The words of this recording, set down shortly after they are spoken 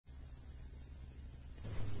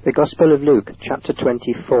The Gospel of Luke, chapter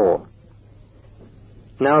 24.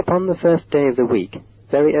 Now upon the first day of the week,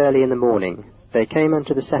 very early in the morning, they came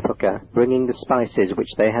unto the sepulchre, bringing the spices which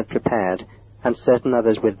they had prepared, and certain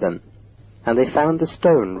others with them. And they found the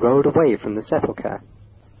stone rolled away from the sepulchre.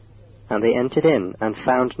 And they entered in, and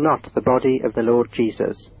found not the body of the Lord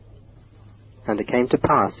Jesus. And it came to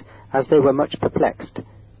pass, as they were much perplexed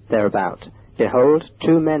thereabout, behold,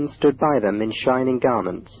 2 men stood by them in shining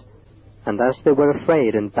garments. And as they were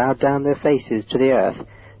afraid, and bowed down their faces to the earth,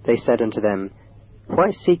 they said unto them,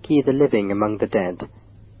 Why seek ye the living among the dead?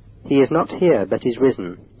 He is not here, but is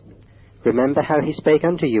risen. Remember how he spake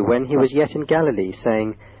unto you when he was yet in Galilee,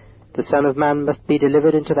 saying, The Son of Man must be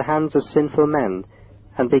delivered into the hands of sinful men,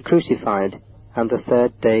 and be crucified, and the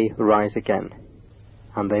 3rd day rise again.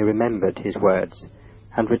 And they remembered his words,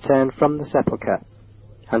 and returned from the sepulchre,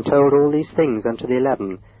 and told all these things unto the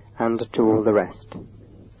 11, and to all the rest.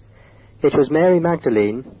 It was Mary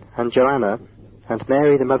Magdalene, and Joanna, and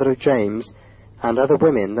Mary the mother of James, and other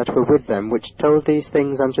women that were with them, which told these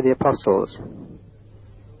things unto the apostles.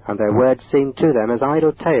 And their words seemed to them as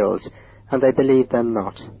idle tales, and they believed them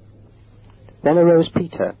not. Then arose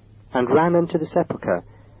Peter, and ran unto the sepulchre,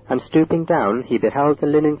 and stooping down, he beheld the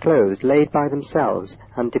linen clothes laid by themselves,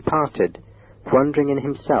 and departed, wondering in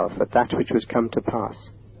himself at that which was come to pass.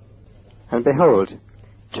 And behold,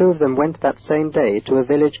 2 of them went that same day to a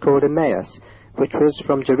village called Emmaus, which was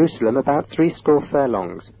from Jerusalem about 60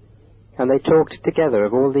 furlongs. And they talked together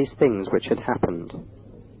of all these things which had happened.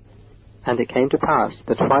 And it came to pass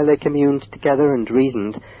that while they communed together and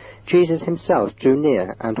reasoned, Jesus himself drew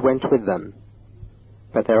near and went with them.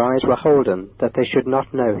 But their eyes were holden, that they should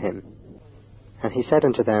not know him. And he said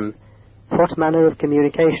unto them, What manner of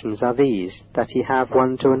communications are these, that ye have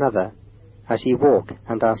one to another, as ye walk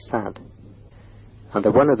and are sad? And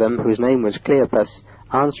the one of them, whose name was Cleopas,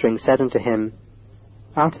 answering said unto him,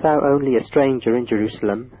 Art thou only a stranger in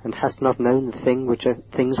Jerusalem, and hast not known the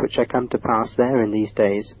things which are come to pass there in these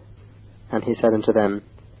days? And he said unto them,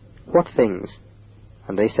 What things?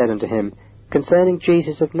 And they said unto him, Concerning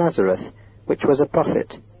Jesus of Nazareth, which was a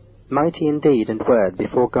prophet, mighty in deed and word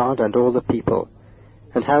before God and all the people,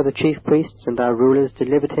 and how the chief priests and our rulers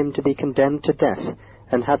delivered him to be condemned to death,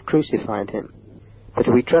 and had crucified him. But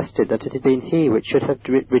we trusted that it had been he which should have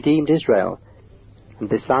redeemed Israel. And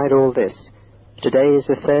beside all this, today is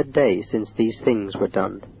the 3rd day since these things were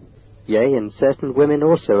done. Yea, and certain women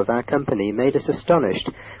also of our company made us astonished,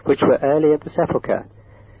 which were early at the sepulchre.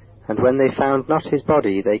 And when they found not his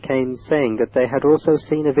body, they came, saying that they had also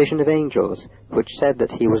seen a vision of angels, which said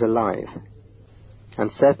that he was alive. And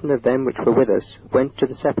certain of them which were with us went to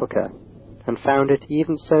the sepulchre, and found it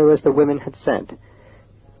even so as the women had said,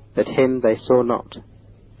 but him they saw not.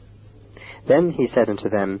 Then he said unto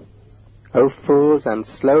them, O fools, and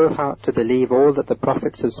slow of heart to believe all that the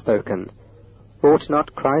prophets have spoken. Ought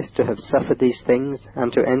not Christ to have suffered these things,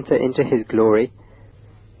 and to enter into his glory?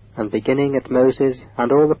 And beginning at Moses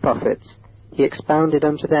and all the prophets, he expounded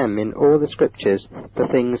unto them in all the Scriptures the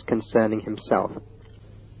things concerning himself.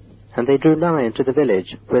 And they drew nigh unto the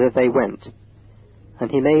village whither they went.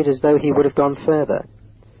 And he made as though he would have gone further.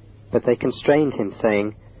 But they constrained him,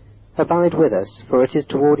 saying, Abide with us, for it is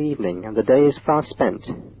toward evening, and the day is far spent.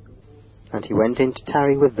 And he went in to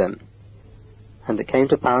tarry with them. And it came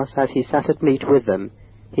to pass, as he sat at meat with them,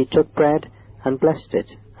 he took bread, and blessed it,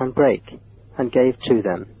 and brake, and gave to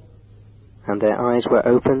them. And their eyes were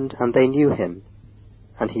opened, and they knew him,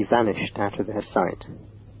 and he vanished out of their sight.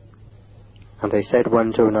 And they said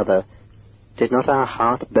one to another, Did not our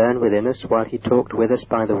heart burn within us while he talked with us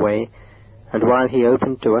by the way, and while he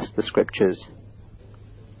opened to us the Scriptures?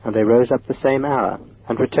 And they rose up the same hour,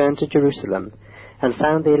 and returned to Jerusalem, and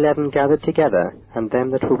found the 11 gathered together, and them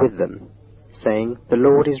that were with them, saying, The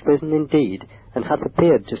Lord is risen indeed, and hath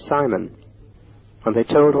appeared to Simon. And they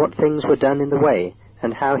told what things were done in the way,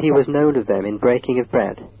 and how he was known of them in breaking of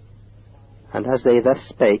bread. And as they thus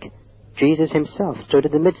spake, Jesus himself stood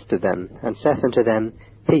in the midst of them, and saith unto them,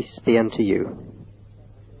 Peace be unto you.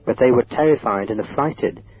 But they were terrified and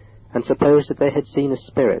affrighted, and supposed that they had seen a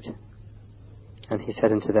spirit. And he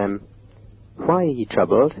said unto them, Why are ye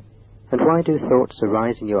troubled, and why do thoughts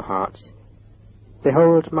arise in your hearts?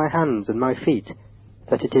 Behold my hands and my feet,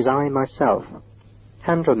 that it is I myself.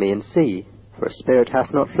 Handle me and see, for a spirit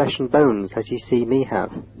hath not flesh and bones, as ye see me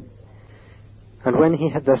have. And when he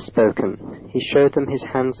had thus spoken, he showed them his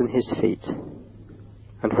hands and his feet.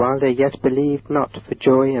 And while they yet believed not for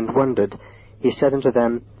joy and wondered, he said unto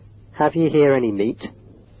them, Have ye here any meat?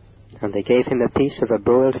 And they gave him a piece of a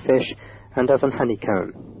broiled fish, and of an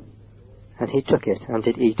honeycomb. And he took it, and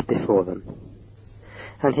did eat before them.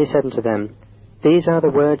 And he said unto them, These are the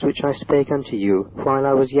words which I spake unto you while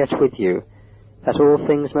I was yet with you, that all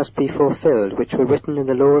things must be fulfilled which were written in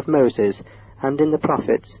the law of Moses, and in the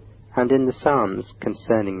prophets, and in the Psalms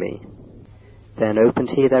concerning me. Then opened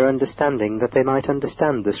he their understanding, that they might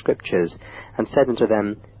understand the Scriptures, and said unto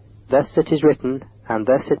them, Thus it is written, and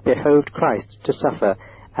thus it behoved Christ to suffer,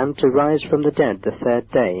 and to rise from the dead the third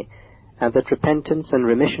day, and that repentance and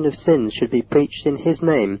remission of sins should be preached in his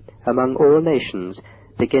name among all nations,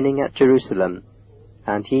 beginning at Jerusalem.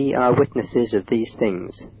 And ye are witnesses of these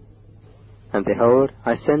things. And behold,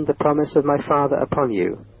 I send the promise of my Father upon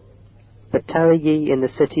you. But tarry ye in the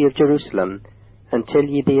city of Jerusalem, until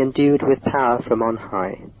ye be endued with power from on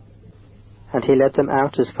high. And he led them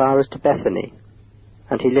out as far as to Bethany,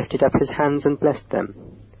 and he lifted up his hands and blessed them.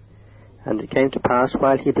 And it came to pass,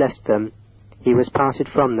 while he blessed them, he was parted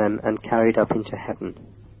from them, and carried up into heaven.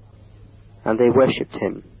 And they worshipped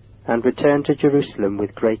him, and returned to Jerusalem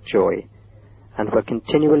with great joy, and were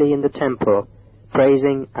continually in the temple,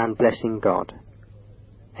 praising and blessing God.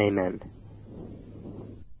 Amen.